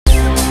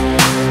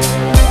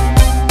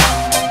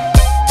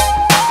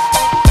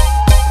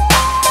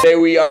Today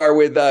we are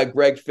with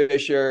Greg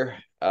Fischer.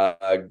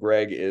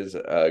 Greg is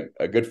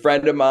a good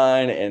friend of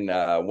mine and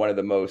one of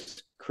the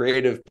most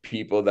creative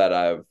people that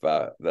I've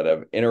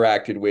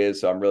interacted with.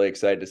 So I'm really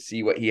excited to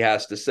see what he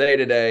has to say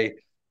today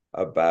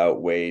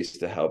about ways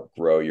to help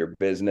grow your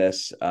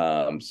business.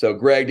 So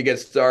Greg, to get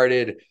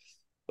started,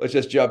 let's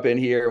just jump in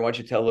here. Why don't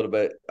you tell a little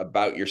bit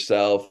about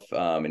yourself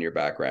and your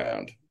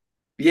background?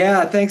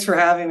 Yeah, thanks for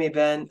having me,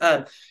 Ben.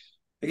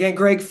 Again,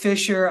 Greg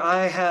Fischer.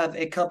 I have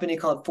a company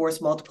called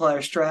Force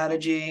Multiplier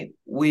Strategy.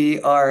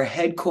 We are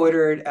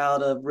headquartered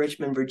out of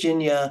Richmond,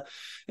 Virginia,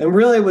 and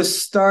really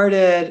was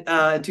started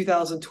in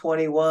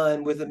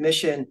 2021 with a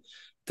mission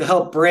to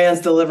help brands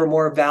deliver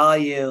more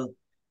value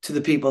to the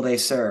people they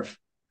serve.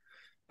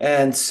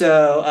 And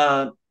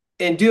so,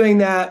 in doing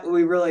that,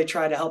 we really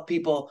try to help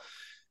people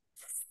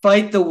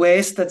fight the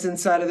waste that's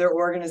inside of their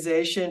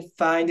organization,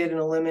 find it and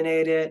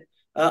eliminate it,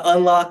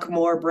 unlock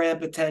more brand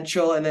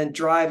potential, and then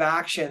drive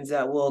actions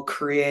that will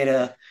create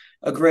a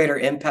greater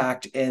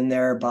impact in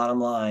their bottom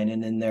line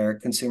and in their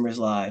consumers'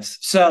 lives.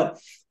 So,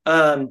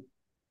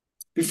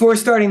 before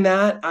starting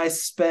that, I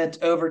spent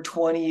over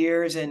 20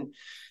 years in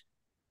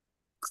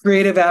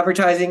creative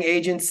advertising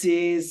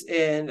agencies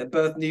in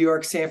both New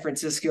York, San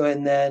Francisco,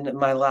 and then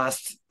my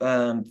last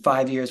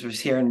 5 years was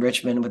here in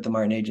Richmond with the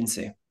Martin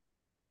Agency.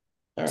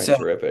 All right, So,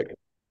 terrific.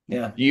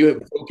 yeah. Do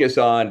you focus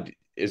on,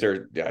 is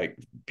there like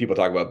people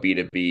talk about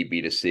B2B,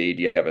 B2C?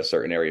 Do you have a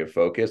certain area of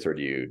focus or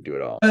do you do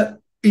it all? Uh,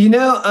 you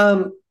know,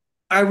 um,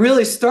 I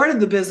really started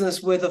the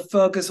business with a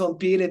focus on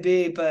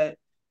B2B, but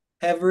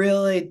have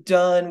really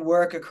done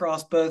work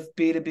across both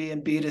B2B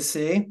and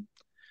B2C,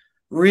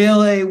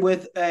 really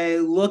with a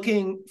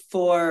looking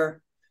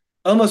for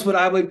almost what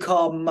I would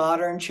call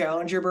modern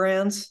challenger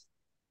brands.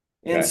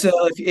 And Okay. so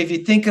if you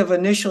think of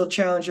initial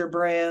challenger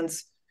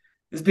brands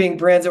as being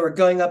brands that were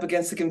going up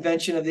against the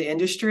convention of the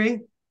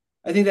industry,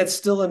 I think that's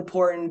still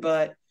important,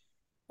 but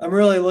I'm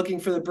really looking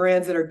for the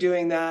brands that are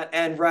doing that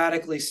and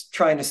radically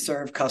trying to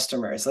serve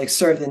customers, like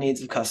serve the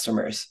needs of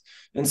customers.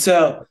 And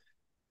so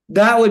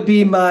that would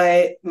be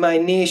my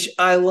niche.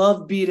 I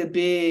love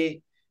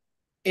B2B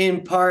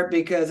in part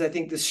because I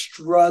think the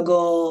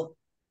struggle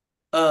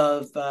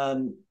of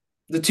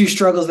the two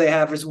struggles they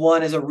have is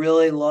one is a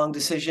really long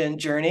decision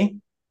journey,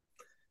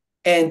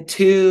 and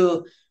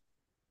two,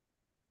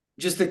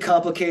 just the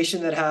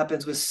complication that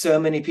happens with so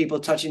many people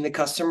touching the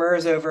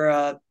customers over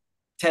a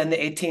 10 to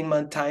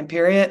 18-month time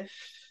period.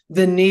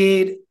 The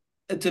need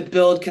to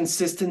build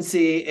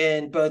consistency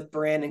in both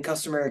brand and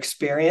customer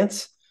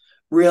experience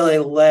really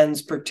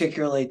lends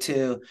particularly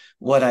to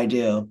what I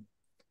do.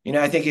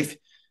 I think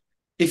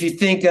if you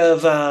think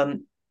of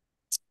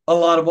a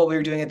lot of what we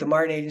were doing at the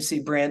Martin Agency,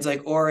 brands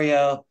like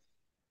Oreo,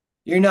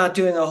 you're not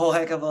doing a whole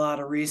heck of a lot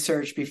of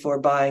research before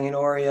buying an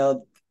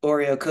Oreo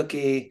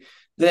cookie.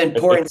 The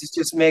importance is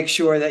just make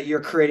sure that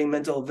you're creating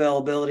mental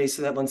availability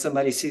so that when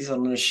somebody sees it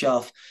on the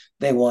shelf,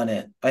 they want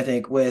it. I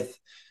think with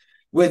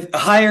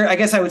higher, I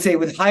guess I would say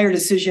with higher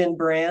decision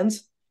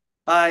brands,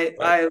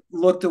 Right. I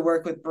look to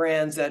work with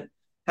brands that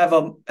have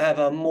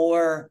a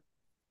more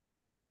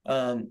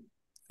um,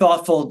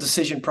 thoughtful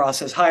decision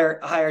process,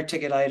 higher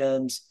ticket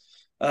items,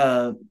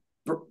 uh,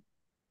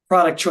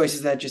 product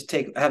choices that just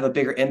have a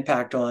bigger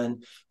impact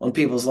on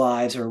people's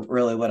lives are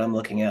really what I'm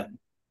looking at.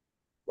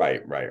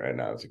 Right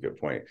now, that's a good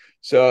point.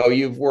 So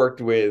you've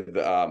worked with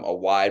a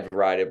wide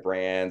variety of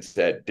brands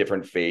at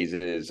different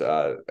phases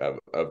of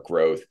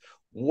growth.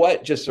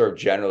 What just sort of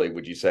generally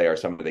would you say are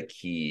some of the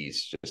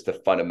keys, just the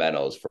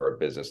fundamentals for a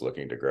business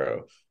looking to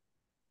grow?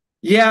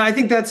 Yeah, I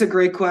think that's a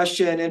great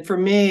question. And for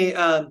me,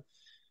 I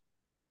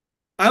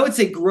would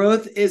say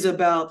growth is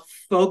about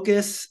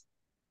focus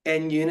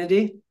and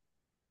unity,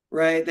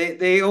 right?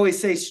 They always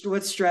say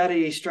what's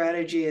strategy?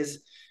 Strategy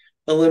is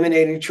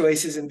eliminating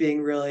choices and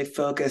being really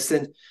focused.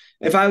 And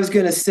if I was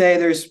going to say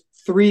there's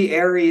three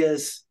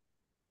areas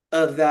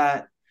of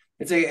that,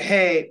 it's like,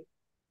 hey,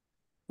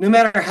 no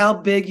matter how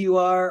big you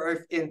are,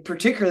 or in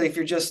particularly if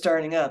you're just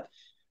starting up,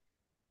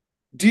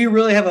 do you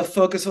really have a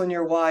focus on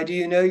your why? Do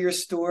you know your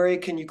story?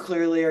 Can you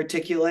clearly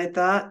articulate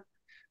that?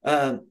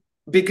 Um,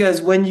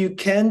 because when you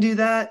can do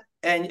that,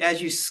 and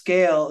as you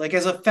scale, like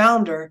as a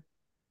founder,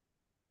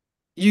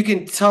 you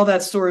can tell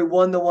that story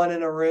one to one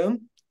in a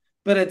room,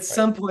 but at Right,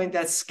 some point,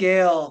 that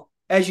scale,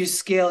 as you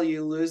scale,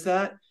 you lose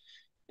that.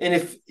 And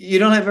if you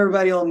don't have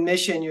everybody on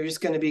mission, you're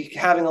just going to be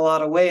having a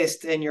lot of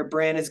waste, and your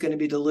brand is going to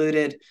be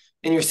diluted,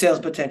 and your sales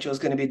potential is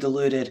going to be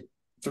diluted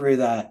through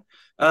that.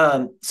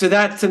 So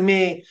that to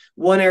me,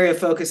 one area of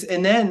focus.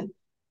 And then,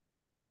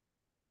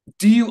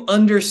 do you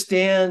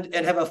understand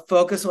and have a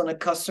focus on a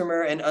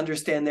customer and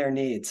understand their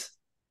needs?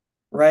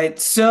 Right.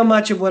 So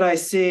much of what I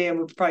see, and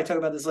we'll probably talk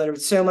about this later,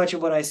 but so much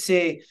of what I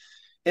see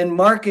in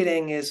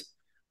marketing is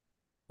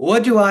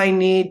what do I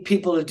need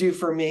people to do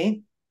for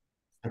me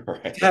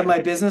to have right, my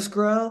business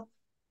grow?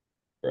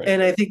 right,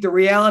 And I think the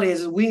reality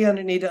is we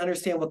need to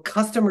understand what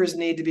customers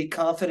need to be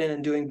confident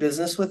in doing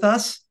business with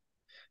us.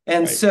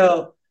 And right,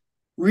 so,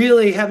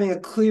 really having a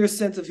clear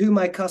sense of who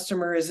my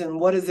customer is and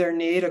what is their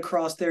need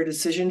across their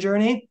decision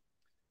journey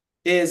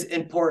is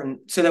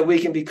important so that we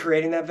can be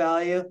creating that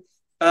value.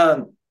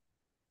 Um,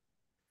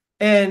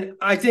 and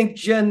I think,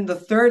 Jen, the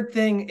third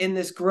thing in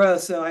this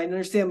growth, so I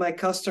understand my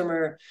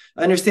customer,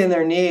 I understand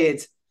their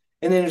needs.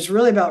 And then it's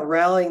really about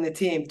rallying the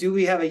team. Do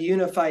we have a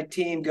unified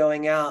team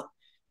going out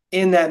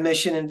in that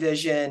mission and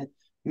vision,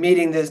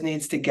 meeting those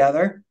needs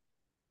together?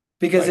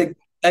 Because Right.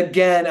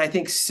 again, I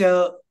think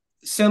so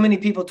many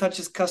people touch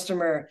this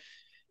customer.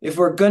 If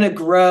we're going to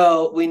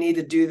grow, we need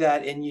to do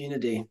that in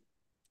unity.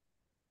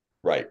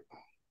 Right.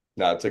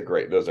 No,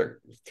 those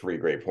are three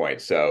great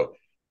points. So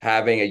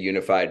having a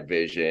unified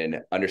vision,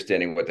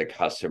 understanding what the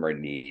customer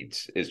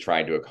needs is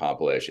trying to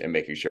accomplish and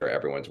making sure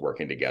everyone's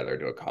working together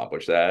to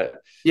accomplish that.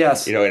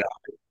 Yes. You know,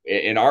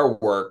 in our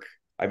work,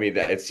 I mean,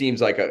 that it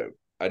seems like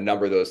a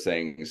number of those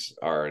things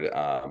are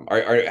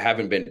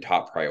haven't been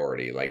top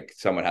priority. Like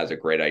someone has a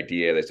great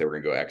idea, they say we're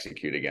gonna go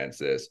execute against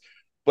this.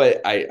 But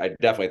I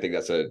definitely think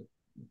that's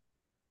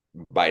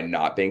by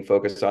not being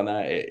focused on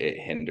that, it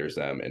hinders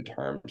them in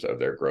terms of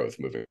their growth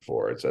moving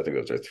forward. So I think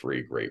those are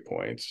three great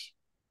points.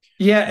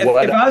 Yeah.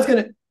 What If I was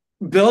going to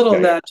build on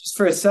Okay. that just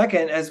for a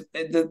second,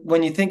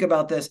 when you think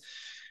about this,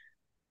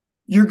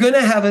 you're going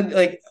to have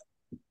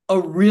a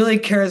really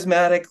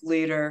charismatic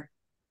leader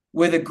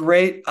with a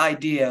great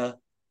idea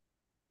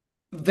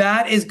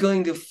that is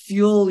going to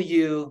fuel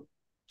you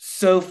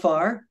so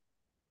far.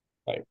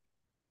 Right.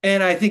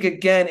 And I think,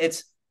 again,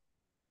 it's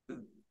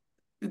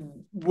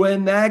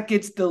when that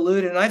gets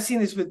diluted, and I've seen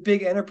this with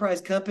big enterprise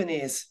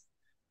companies,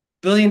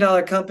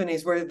 billion-dollar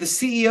companies, where the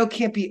CEO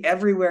can't be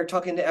everywhere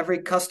talking to every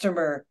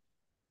customer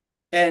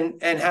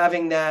and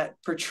having that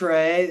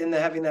portray and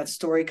having that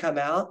story come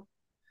out.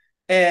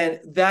 And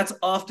that's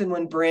often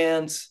when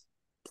brands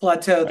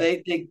plateau.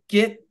 Right. They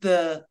get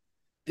the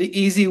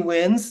easy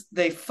wins.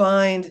 They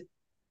find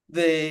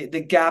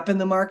the gap in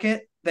the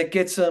market that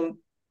gets them,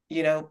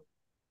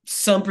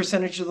 some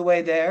percentage of the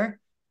way there.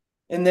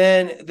 And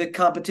then the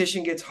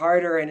competition gets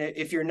harder. And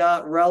if you're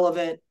not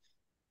relevant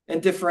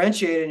and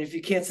differentiated, and if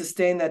you can't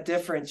sustain that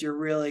difference, you're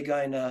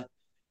gonna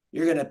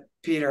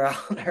peter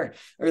out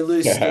or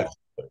lose steam.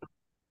 Yeah.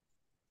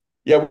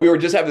 Yeah, we were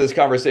just having this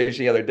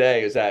conversation the other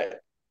day, is that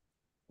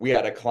we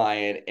had a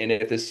client, and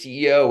if the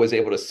CEO was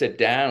able to sit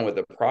down with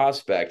a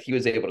prospect, he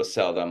was able to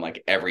sell them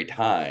like every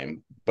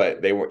time,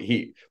 but they weren't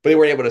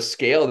able to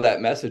scale that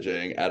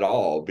messaging at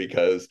all,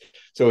 because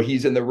so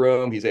he's in the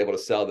room, he's able to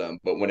sell them,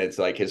 but when it's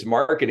like his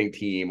marketing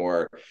team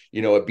or a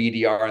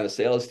BDR on the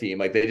sales team,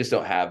 like they just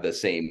don't have the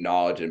same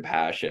knowledge and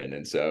passion,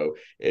 and so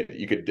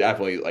you could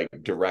definitely like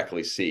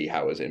directly see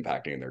how it was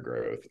impacting their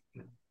growth.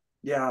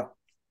 Yeah.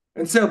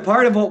 And so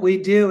part of what we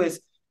do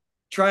is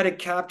try to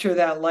capture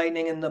that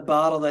lightning in the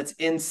bottle that's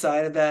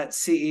inside of that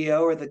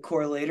CEO or the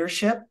core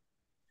leadership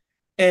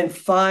and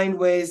find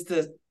ways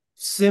to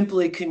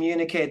simply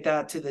communicate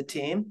that to the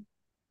team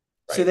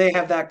so Right. they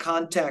have that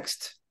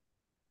context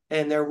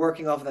and they're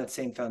working off of that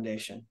same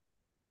foundation.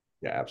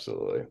 Yeah,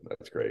 absolutely.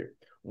 That's great.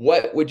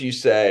 What would you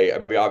say?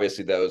 I mean,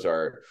 obviously, those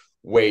are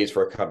ways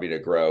for a company to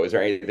grow. Is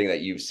there anything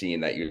that you've seen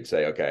that you'd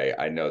say, okay,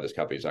 I know this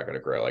company's not going to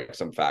grow, like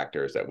some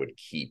factors that would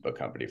keep a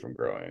company from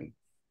growing?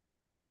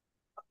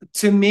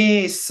 To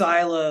me,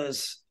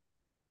 silos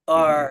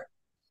Mm-hmm. are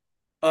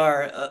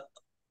are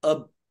a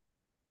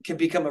can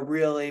become a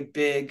really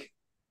big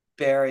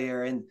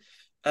barrier. And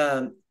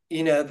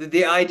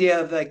the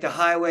idea of like the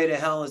highway to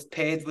hell is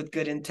paved with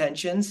good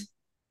intentions.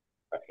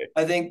 Right.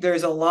 I think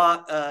there's a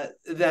lot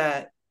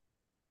that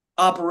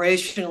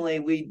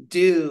operationally we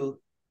do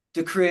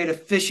to create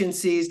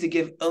efficiencies, to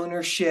give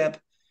ownership,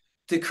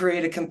 to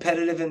create a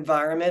competitive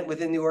environment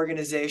within the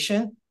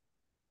organization.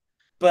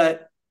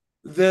 But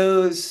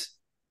those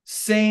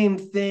same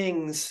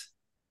things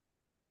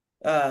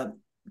uh,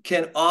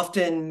 can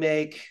often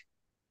make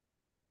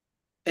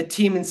a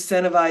team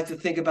incentivized to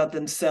think about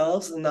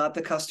themselves and not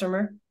the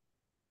customer.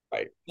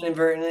 Right.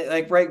 Inadvertently,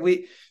 like, right,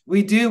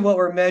 we do what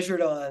we're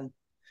measured on,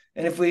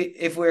 and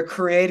if we're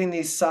creating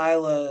these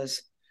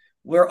silos,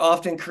 we're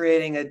often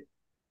creating a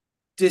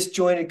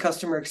disjointed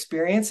customer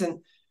experience, and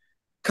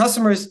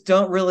customers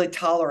don't really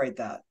tolerate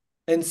that.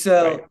 And Right.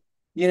 so,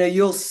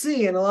 you'll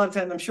see, and a lot of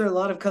times, I'm sure a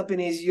lot of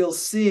companies, you'll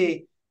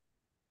see,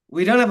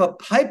 we don't have a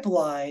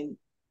pipeline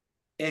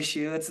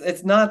issue.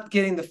 It's not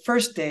getting the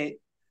first date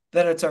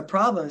that it's our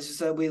problem. It's just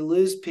that we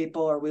lose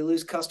people or we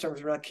lose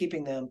customers. We're not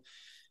keeping them,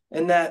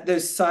 and that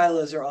those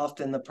silos are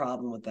often the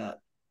problem with that.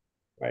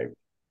 Right.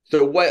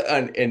 So, what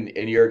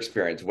in your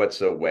experience,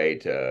 what's a way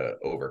to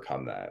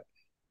overcome that?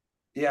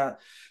 Yeah,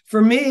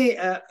 for me,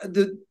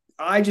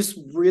 I just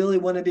really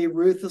want to be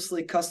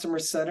ruthlessly customer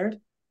centered.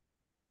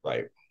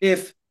 Right.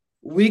 If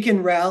we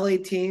can rally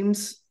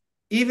teams,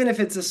 even if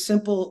it's a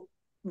simple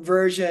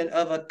version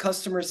of a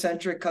customer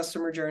centric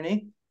customer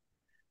journey,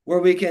 where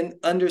we can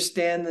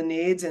understand the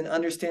needs and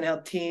understand how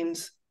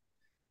teams,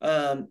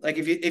 like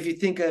if you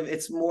think of,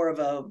 it's more of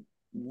a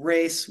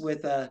race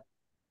with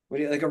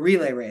like a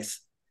relay race.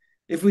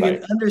 If we can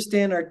Right.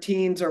 understand our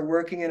teams are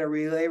working in a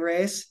relay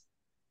race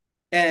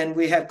and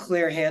we have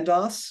clear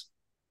handoffs,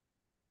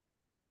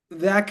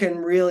 that can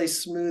really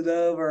smooth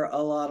over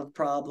a lot of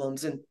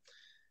problems. And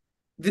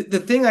the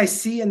thing I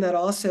see in that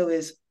also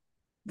is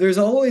there's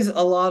always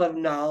a lot of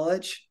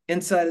knowledge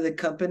inside of the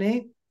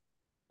company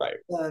Right.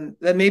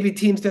 that maybe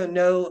teams don't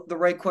know the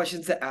right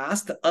questions to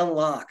ask to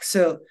unlock.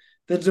 So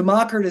the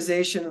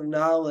democratization of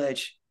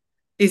knowledge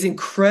is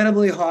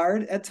incredibly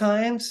hard at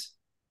times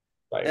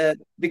Right.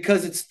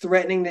 because it's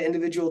threatening to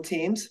individual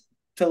teams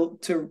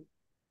to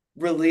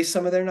release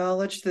some of their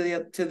knowledge to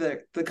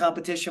the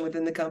competition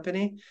within the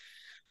company.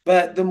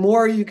 But the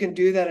more you can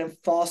do that and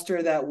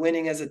foster that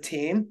winning as a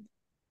team,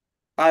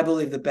 I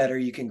believe the better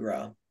you can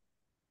grow.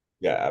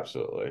 Yeah,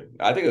 absolutely.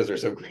 I think those are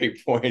some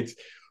great points.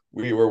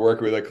 We were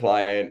working with a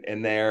client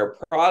and their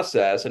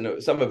process,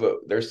 and some of it,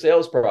 their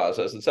sales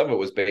process, and some of it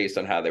was based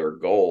on how they were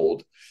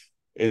goaled,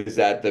 is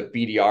that the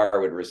BDR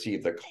would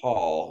receive the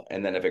call,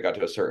 and then if it got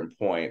to a certain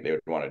point, they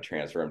would want to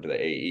transfer him to the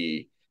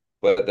AE.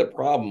 But the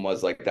problem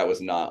was like that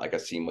was not like a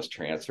seamless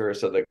transfer.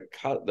 So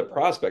the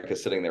prospect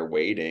is sitting there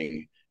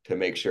waiting to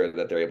make sure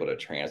that they're able to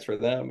transfer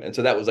them. And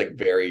so that was like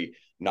very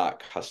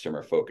not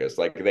customer focused.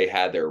 Like they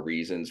had their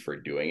reasons for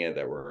doing it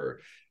that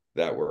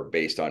were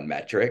based on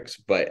metrics,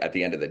 but at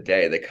the end of the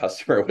day, the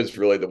customer was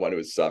really the one who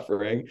was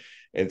suffering.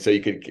 And so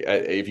you could,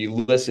 if you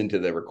listen to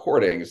the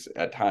recordings,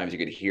 at times you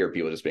could hear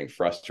people just being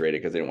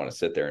frustrated because they didn't want to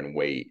sit there and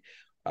wait.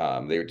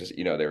 They were just,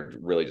 they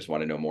really just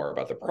want to know more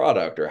about the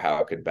product or how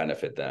it could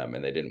benefit them,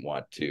 and they didn't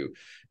want to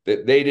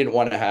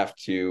have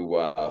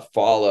to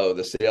follow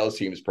the sales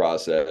team's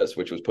process,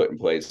 which was put in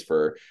place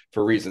for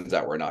reasons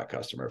that were not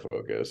customer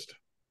focused.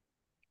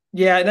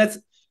 Yeah, and that's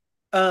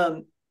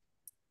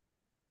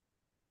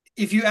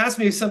if you ask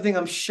me something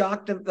I'm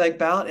shocked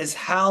about is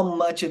how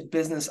much of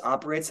business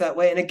operates that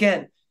way. And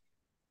again,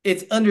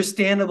 it's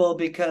understandable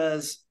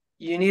because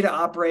you need an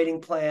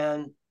operating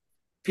plan.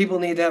 People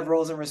need to have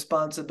roles and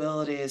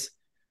responsibilities.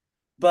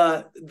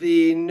 But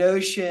the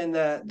notion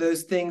that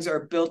those things are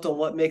built on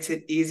what makes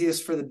it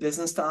easiest for the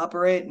business to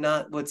operate,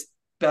 not what's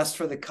best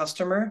for the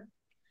customer,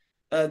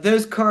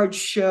 those cards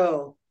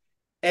show.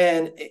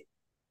 And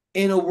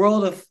in a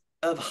world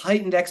of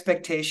heightened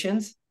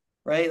expectations,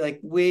 right?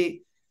 Like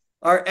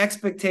our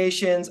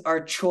expectations,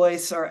 our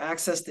choice, our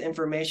access to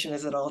information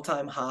is at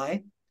all-time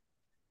high.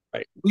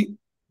 Right.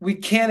 We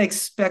can't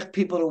expect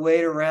people to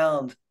wait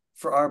around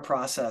for our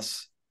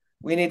process.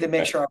 We need to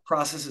make sure our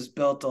process is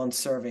built on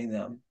serving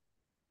them.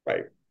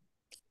 Right.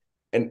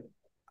 And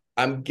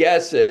I'm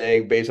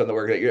guessing based on the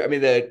work that I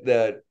mean,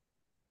 the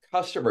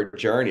customer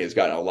journey has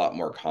gotten a lot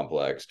more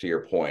complex to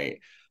your point.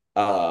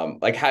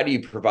 Like how do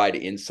you provide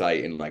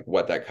insight in like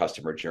what that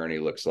customer journey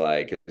looks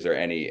like? Is there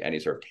any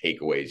sort of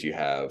takeaways you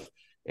have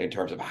in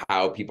terms of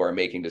how people are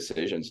making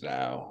decisions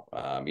now?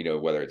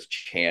 Whether it's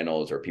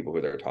channels or people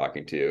who they're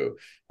talking to.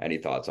 Any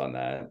thoughts on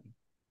that?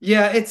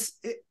 Yeah, it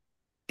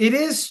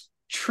is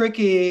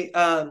tricky.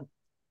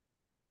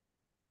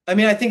 I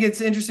mean, I think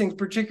it's interesting,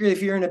 particularly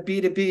if you're in a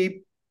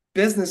B2B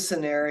business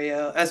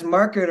scenario. As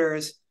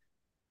marketers,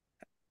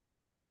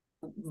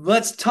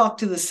 let's talk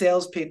to the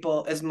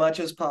salespeople as much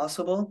as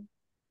possible,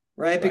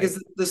 right? Right.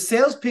 Because the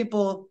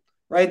salespeople,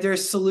 right, they're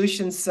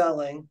solution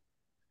selling.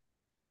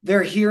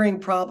 They're hearing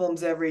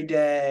problems every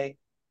day.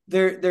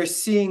 They're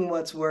seeing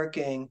what's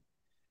working.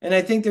 And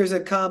I think there's a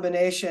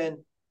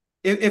combination.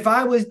 If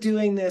I was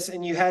doing this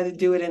and you had to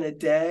do it in a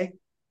day,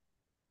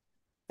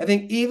 I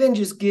think even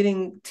just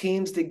getting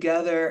teams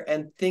together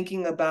and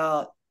thinking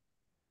about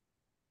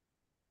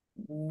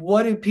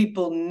what do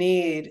people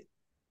need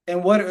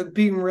and what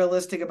being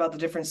realistic about the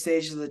different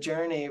stages of the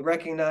journey,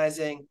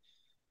 recognizing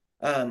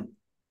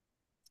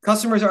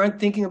customers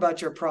aren't thinking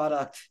about your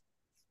product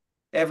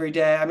every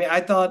day. I mean, I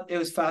thought it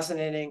was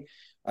fascinating.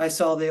 I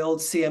saw the old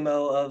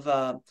CMO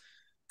of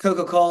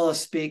Coca-Cola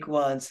speak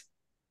once,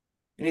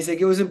 and he's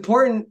like, it was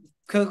important.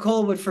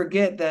 Coca-Cola would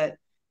forget that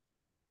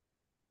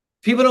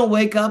people don't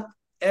wake up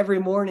every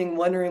morning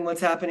wondering what's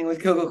happening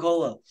with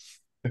Coca-Cola.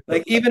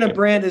 Like even a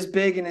brand as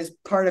big and as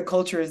part of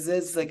culture as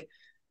this, like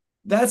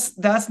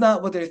that's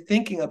not what they're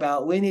thinking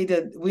about. We need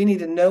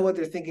to know what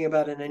they're thinking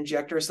about and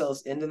inject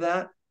ourselves into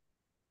that.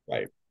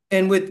 Right.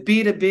 And with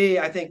B2B,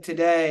 I think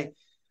today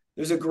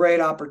there's a great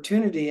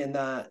opportunity in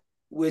that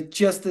with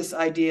just this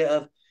idea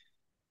of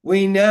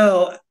we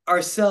know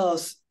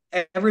ourselves,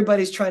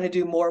 everybody's trying to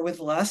do more with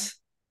less.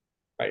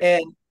 Right.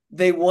 And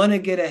they want to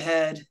get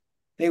ahead.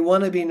 They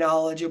want to be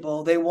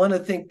knowledgeable. They want to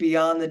think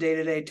beyond the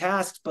day-to-day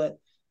tasks, but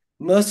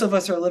most of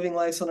us are living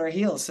lives on our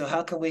heels. So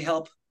how can we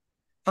help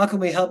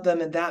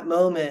them in that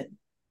moment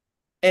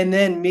and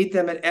then meet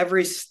them at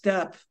every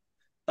step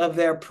of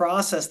their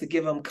process to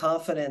give them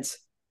confidence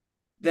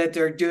that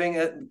they're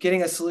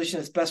getting a solution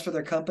that's best for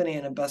their company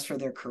and best for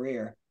their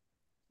career.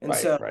 And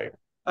so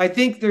I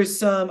think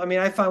there's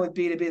I find with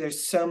B2B,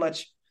 there's so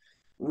much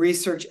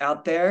research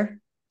out there,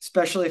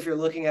 especially if you're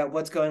looking at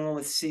what's going on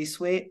with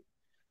C-suite,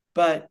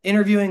 but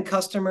interviewing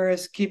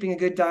customers, keeping a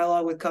good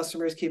dialogue with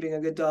customers, keeping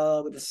a good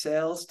dialogue with the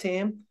sales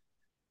team,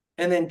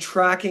 and then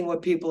tracking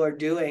what people are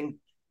doing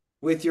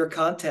with your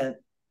content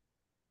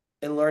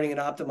and learning and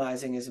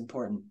optimizing is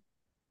important.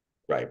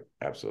 Right.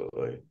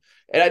 Absolutely.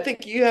 And I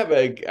think you have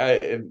I'm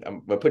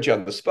going to put you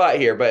on the spot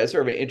here, but it's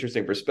sort of an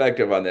interesting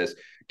perspective on this.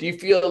 Do you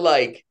feel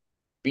like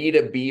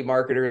B2B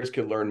marketers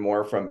could learn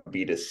more from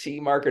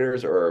B2C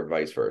marketers or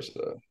vice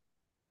versa?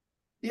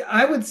 Yeah,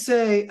 I would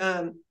say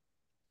and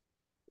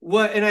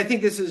I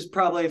think this is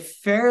probably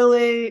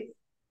fairly,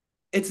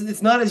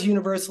 it's not as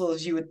universal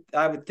as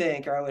I would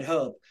think, or I would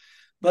hope,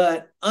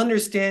 but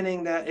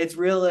understanding that it's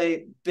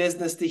really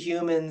business to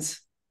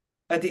humans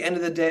at the end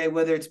of the day,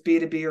 whether it's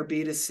B2B or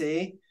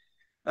B2C.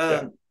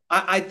 Yeah.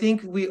 I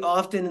think we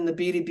often in the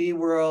B2B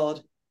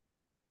world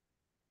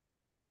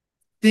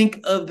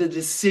think of the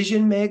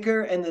decision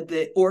maker and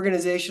the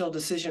organizational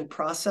decision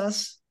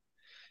process,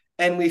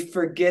 and we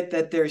forget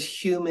that there's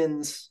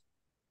humans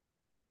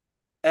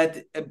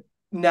at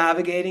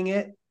navigating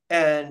it,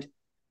 and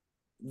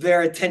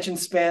their attention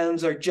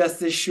spans are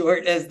just as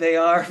short as they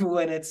are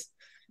when it's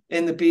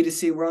in the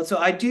B2C world. So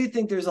I do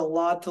think there's a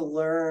lot to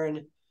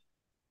learn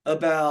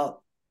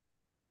about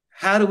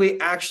how do we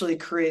actually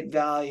create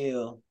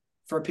value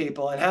for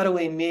people and how do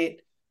we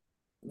meet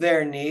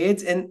their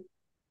needs. And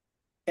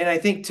I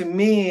think, to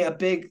me, a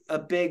big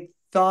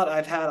thought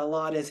I've had a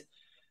lot is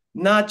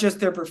not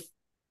just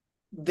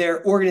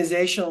their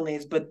organizational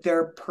needs, but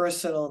their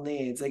personal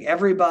needs. Like,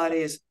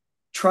 everybody's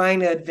trying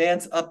to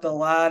advance up the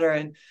ladder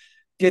and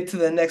get to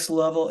the next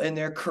level in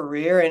their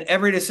career, and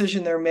every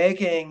decision they're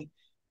making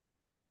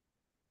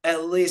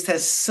at least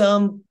has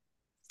some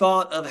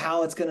thought of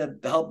how it's going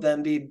to help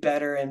them be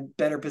better and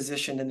better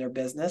positioned in their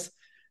business.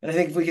 And I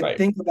think if we could Right.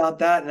 think about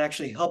that and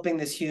actually helping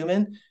this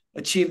human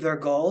achieve their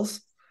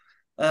goals,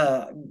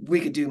 we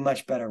could do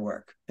much better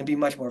work and be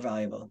much more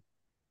valuable.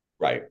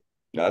 Right.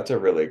 No, that's a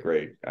really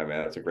great, I mean,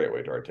 that's a great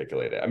way to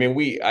articulate it. I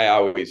mean, I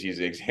always use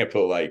the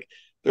example, like,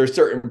 there's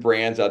certain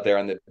brands out there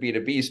in the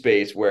B2B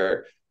space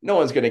where no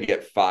one's going to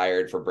get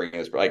fired for bringing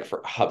this, like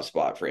for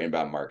HubSpot, for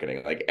inbound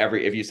marketing. Like,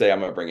 if you say I'm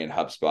going to bring in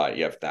HubSpot,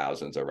 you have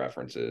thousands of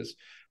references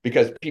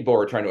because people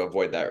are trying to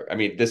avoid that. I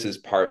mean, this is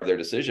part of their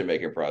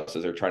decision-making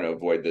process. They're trying to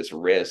avoid this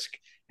risk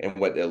and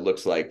what it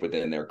looks like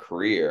within their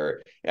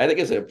career. And I think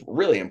it's a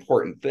really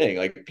important thing.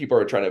 Like, people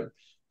are trying to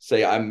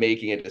say, I'm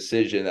making a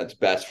decision that's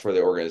best for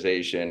the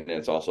organization and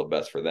it's also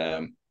best for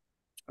them.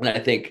 And I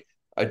think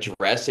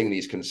addressing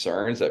these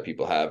concerns that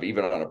people have,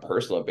 even on a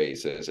personal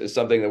basis, is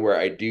something that where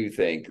I do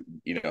think,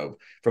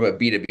 from a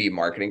B2B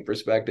marketing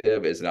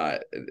perspective, is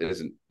not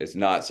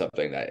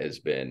something that has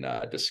been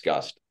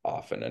discussed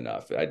often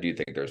enough. I do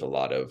think there's a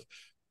lot of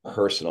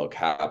personal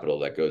capital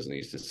that goes in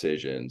these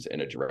decisions,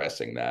 and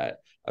addressing that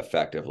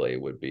effectively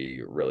would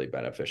be really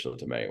beneficial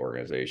to many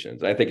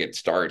organizations. And I think it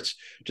starts,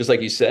 just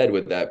like you said,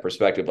 with that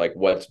perspective, like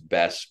what's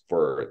best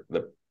for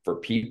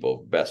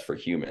people, best for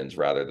humans,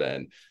 rather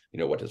than,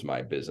 what does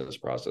my business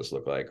process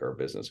look like or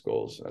business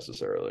goals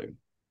necessarily.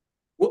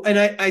 Well, and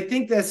I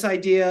think this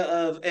idea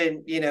of,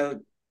 and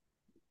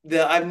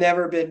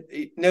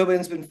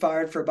nobody's been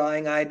fired for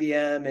buying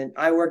IBM, and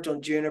I worked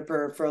on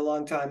Juniper for a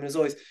long time, and as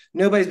always,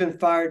 nobody's been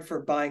fired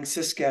for buying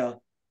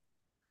Cisco.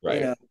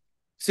 Right.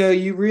 So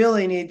you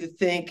really need to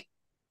think,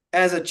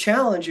 as a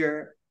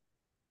challenger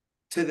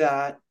to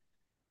that,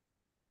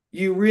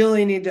 you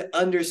really need to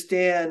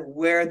understand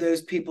where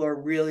those people are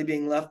really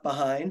being left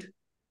behind.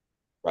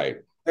 Right.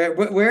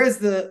 Where is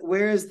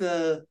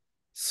the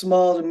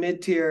small to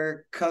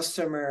mid-tier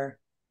customer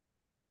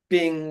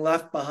being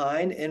left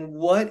behind, and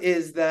what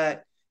is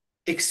that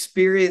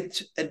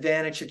experience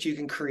advantage that you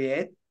can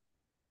create?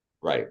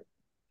 Right.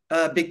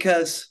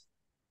 Because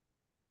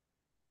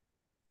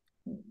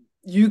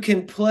you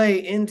can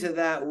play into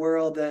that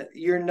world that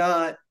you're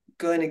not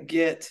going to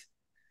get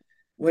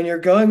when you're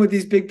going with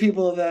these big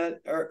people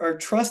that are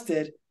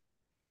trusted.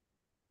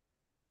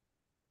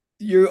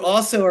 You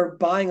also are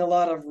buying a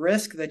lot of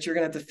risk that you're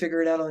going to have to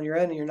figure it out on your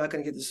own, and you're not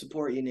going to get the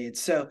support you need.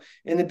 So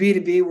in the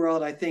B2B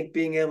world, I think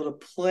being able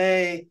to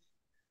play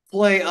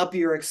up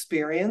your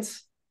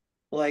experience,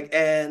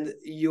 and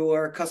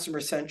your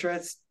customer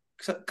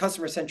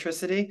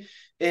centricity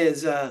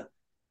is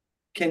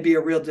can be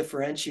a real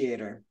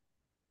differentiator.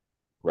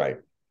 Right.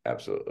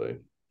 Absolutely.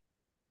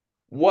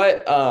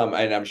 What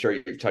and I'm sure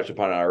you've touched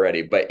upon it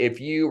already, but if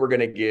you were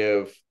going to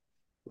give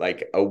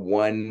like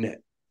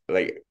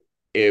like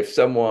if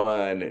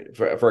someone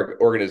for an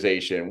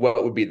organization,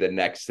 what would be the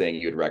next thing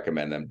you'd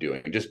recommend them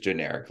doing, just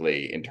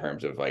generically, in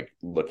terms of like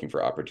looking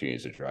for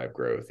opportunities to drive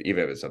growth,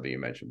 even if it's something you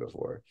mentioned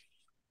before?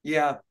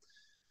 Yeah.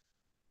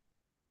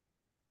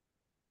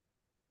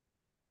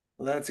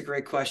 Well, that's a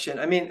great question.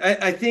 I mean,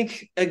 I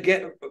think,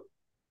 again,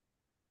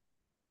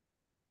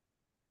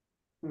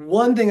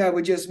 one thing I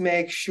would just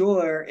make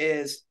sure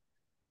is,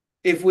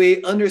 if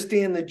we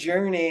understand the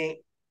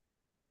journey,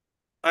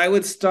 I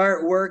would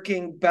start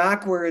working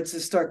backwards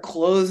to start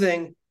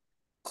closing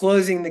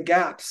the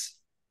gaps.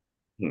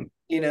 Hmm.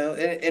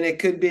 And it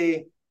could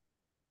be,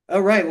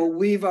 all right, well,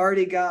 we've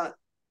already got,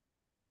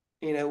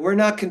 we're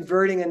not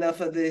converting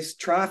enough of this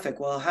traffic.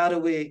 Well, how do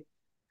we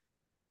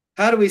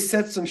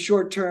set some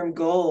short-term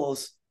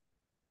goals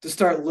to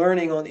start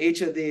learning on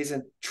each of these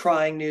and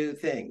trying new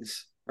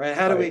things, right? Right.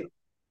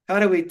 How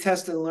do we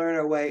test and learn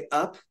our way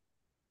up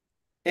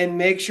and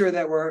make sure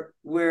that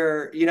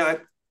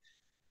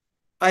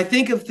I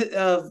think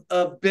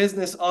of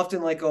business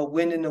often like a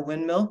wind in a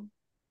windmill.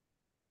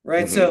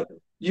 right? Mm-hmm. So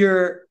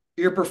your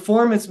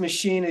performance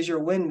machine is your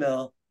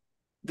windmill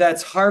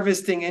that's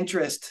harvesting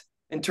interest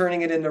and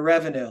turning it into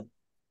revenue.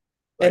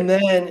 And Right.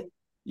 then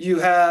you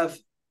have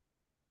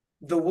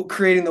the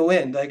creating the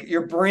wind. Like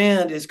your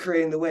brand is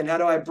creating the wind. How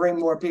do I bring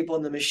more people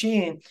in the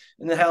machine?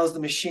 And then how is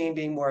the machine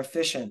being more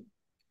efficient?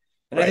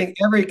 And I Right. think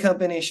every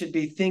company should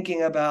be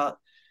thinking about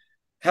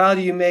how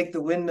do you make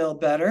the windmill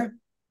better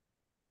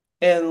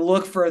and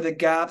look for the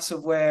gaps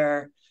of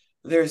where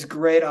there's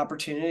great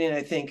opportunity. And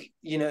I think,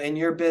 in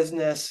your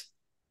business,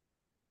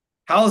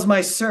 how is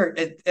my search?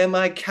 Am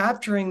I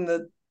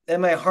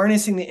am I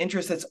harnessing the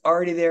interest that's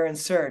already there in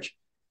search?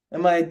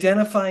 Am I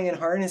identifying and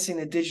harnessing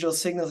the digital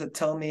signals that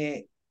tell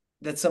me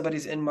that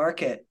somebody's in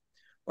market?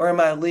 Or am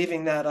I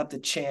leaving that up to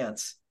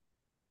chance?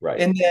 Right.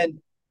 And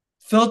then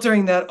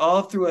filtering that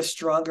all through a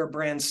stronger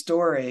brand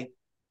story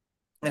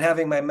and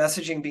having my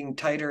messaging being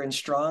tighter and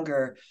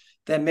stronger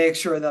that makes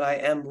sure that I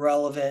am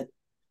relevant,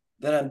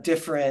 that I'm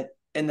different,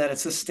 and that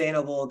it's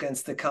sustainable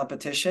against the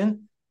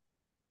competition.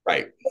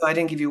 Right. I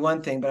didn't give you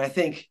one thing, but I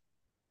think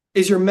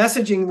is your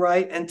messaging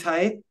right and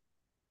tight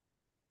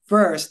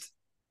first,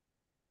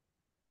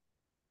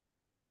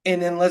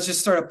 and then let's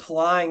just start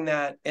applying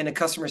that in a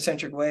customer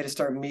centric way to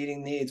start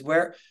meeting needs.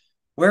 Where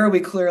are we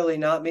clearly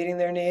not meeting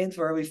their needs?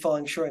 Where are we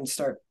falling short, and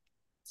start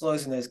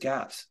closing those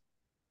gaps?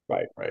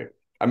 Right. Right.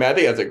 I mean, I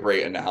think that's a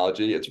great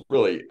analogy. It's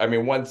really, I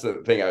mean, one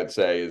thing I would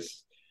say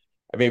is,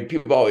 I mean,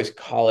 people always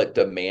call it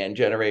demand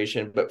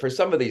generation, but for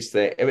some of these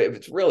things, I mean,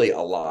 it's really a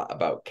lot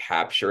about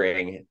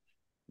capturing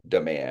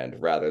demand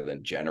rather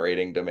than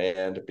generating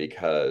demand.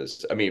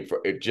 Because, I mean,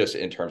 for it just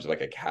in terms of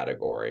like a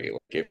category,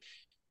 like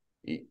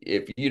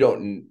if you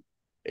don't,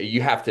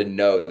 you have to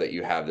know that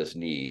you have this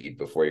need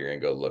before you're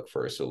going to go look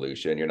for a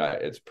solution. You're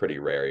not, it's pretty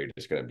rare. You're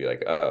just going to be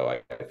like, oh,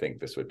 I think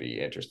this would be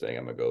interesting.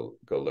 I'm going to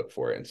go look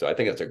for it. And so I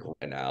think that's a great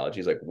analogy.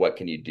 It's like, what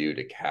can you do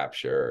to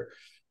capture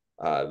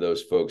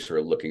those folks who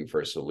are looking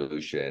for a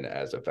solution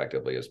as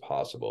effectively as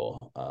possible,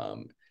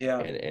 Yeah.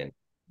 and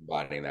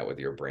combining that with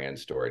your brand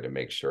story to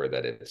make sure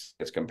that it's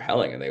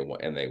compelling and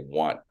they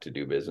want to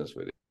do business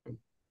with you.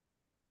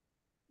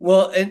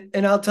 Well,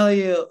 and I'll tell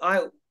you,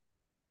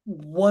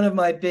 one of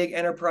my big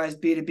enterprise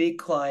B2B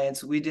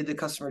clients, we did the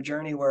customer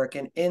journey work,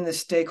 and in the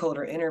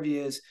stakeholder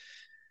interviews,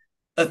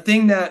 a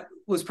thing that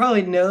was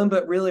probably known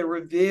but really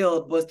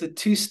revealed was the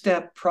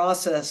two-step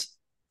process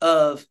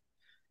of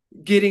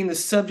getting the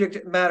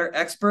subject matter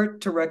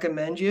expert to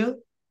recommend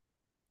you.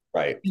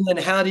 Right. And then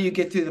how do you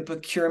get through the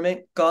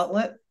procurement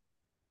gauntlet?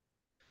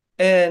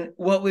 And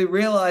what we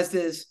realized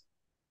is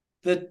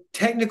the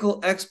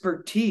technical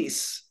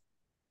expertise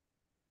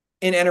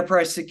in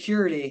enterprise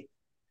security,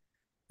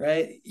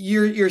 right?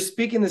 You're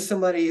speaking to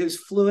somebody who's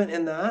fluent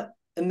in that,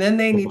 and then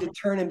they need to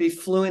turn and be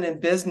fluent in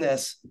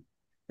business.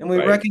 And we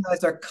Right.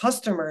 recognized our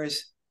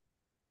customers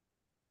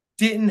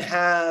didn't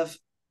have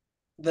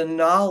the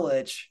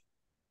knowledge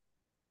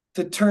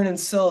to turn and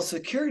sell a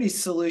security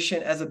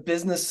solution as a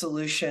business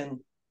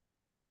solution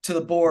to the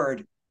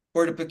board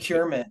or to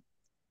procurement.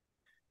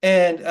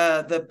 And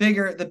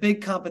the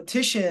big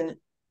competition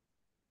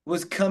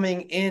was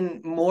coming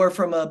in more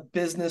from a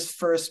business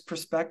first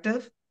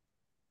perspective,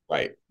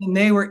 Right. and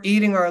they were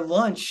eating our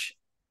lunch,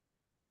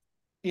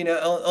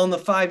 on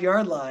the 5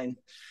 yard line,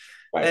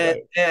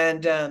 Right.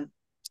 and Right.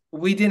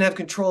 we didn't have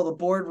control of the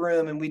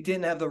boardroom, and we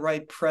didn't have the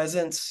right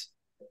presence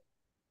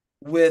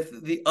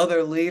with the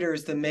other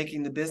leaders than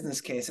making the business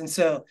case. And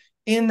so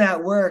in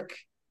that work,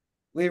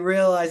 we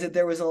realized that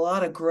there was a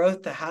lot of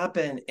growth to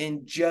happen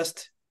in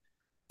just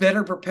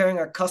better preparing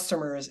our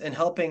customers and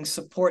helping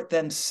support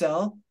them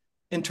sell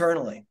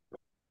internally.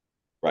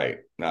 Right.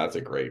 No, that's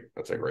a great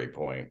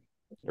point.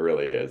 It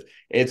really is.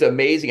 It's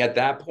amazing at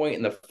that point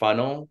in the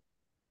funnel,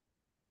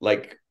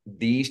 like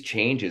these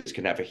changes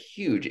can have a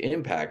huge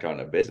impact on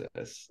a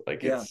business.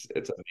 Like Yeah.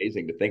 it's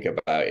amazing to think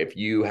about if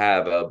you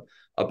have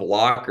a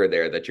blocker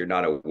there that you're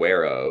not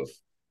aware of.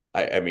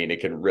 I mean, it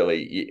can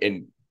really,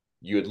 and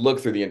you would look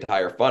through the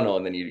entire funnel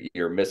and then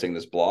you're missing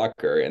this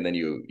blocker, and then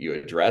you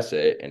address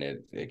it, and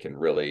it can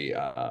really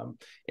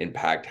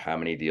impact how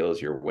many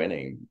deals you're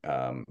winning,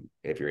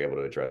 if you're able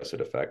to address it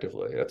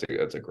effectively.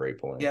 That's a great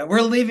point. Yeah.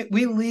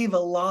 We leave a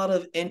lot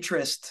of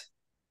interest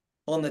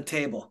on the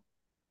table,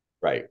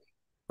 Right.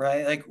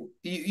 right? Like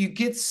you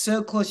get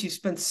so close, you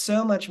spend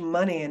so much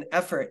money and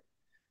effort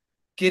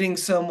getting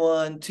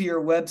someone to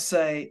your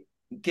website,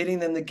 getting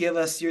them to give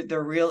us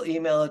their real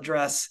email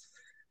address.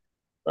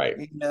 Right.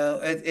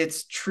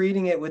 It's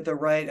treating it with the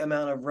right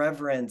amount of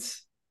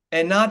reverence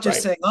and not just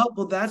Right. saying, oh,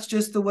 well, that's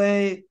just the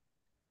way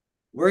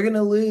we're going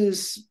to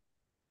lose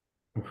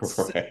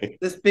Right.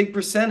 this big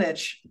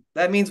percentage.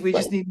 That means we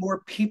just Right. need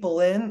more people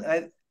in.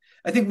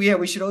 I think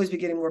we should always be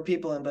getting more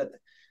people in, but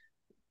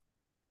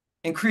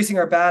increasing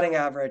our batting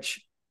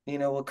average,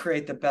 will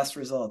create the best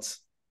results.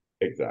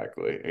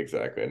 Exactly.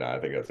 Exactly. No, I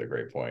think that's a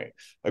great point.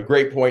 A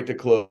great point to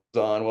close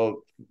on.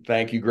 Well,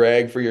 thank you,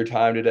 Greg, for your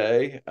time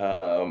today.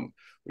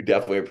 We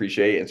definitely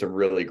appreciate it, and some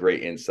really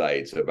great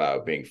insights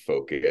about being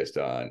focused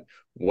on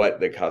what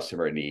the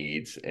customer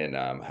needs and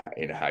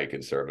how you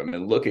can serve them,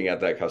 and looking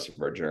at that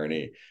customer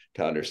journey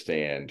to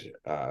understand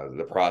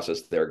the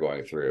process they're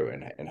going through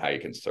and how you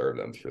can serve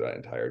them through that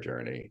entire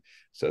journey.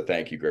 So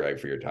thank you, Greg,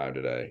 for your time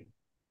today.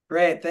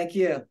 Great. Thank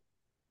you.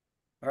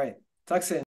 All right. Talk soon.